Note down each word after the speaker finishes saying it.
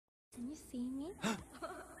Can you see me? I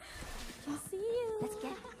can see you. Let's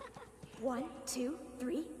get 1, 2,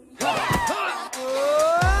 3.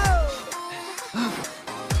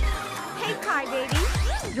 Hey, Pie Baby.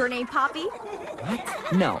 Your name Poppy?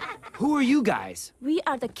 What? No. Who are you guys? We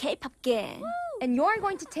are the K-pop gang. And you're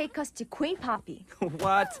going to take us to Queen Poppy.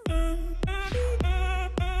 What?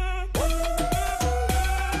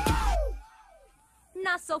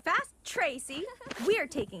 Not so fast, Tracy. We're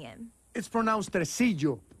taking him. It's pronounced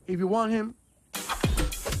Tresillo. If you want him,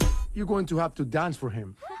 you're going to have to dance for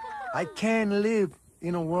him. I can't live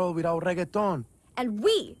in a world without reggaeton. And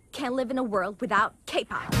we can't live in a world without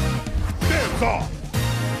K-pop. Dance off!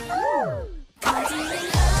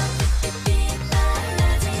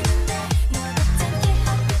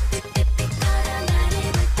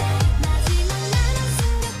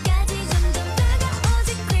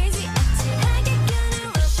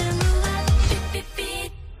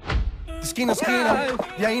 Esquina a esquina,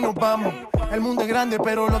 y ahí nos vamos. El mundo es grande,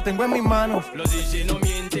 pero lo tengo en mis manos. Los DJ no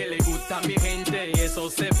mienten, le gusta a mi gente y eso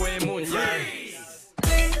se fue muy bien.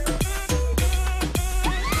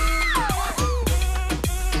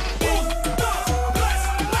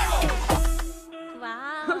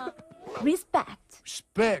 Wow. Respect.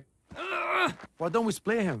 Respect. Why don't we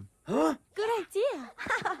split him? Huh? Good idea.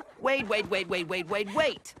 Wait.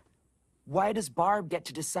 Why does Barb get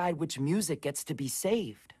to decide which music gets to be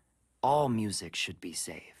saved? All music should be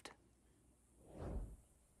saved.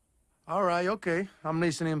 All right, okay. I'm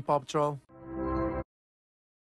listening, Pop Troll.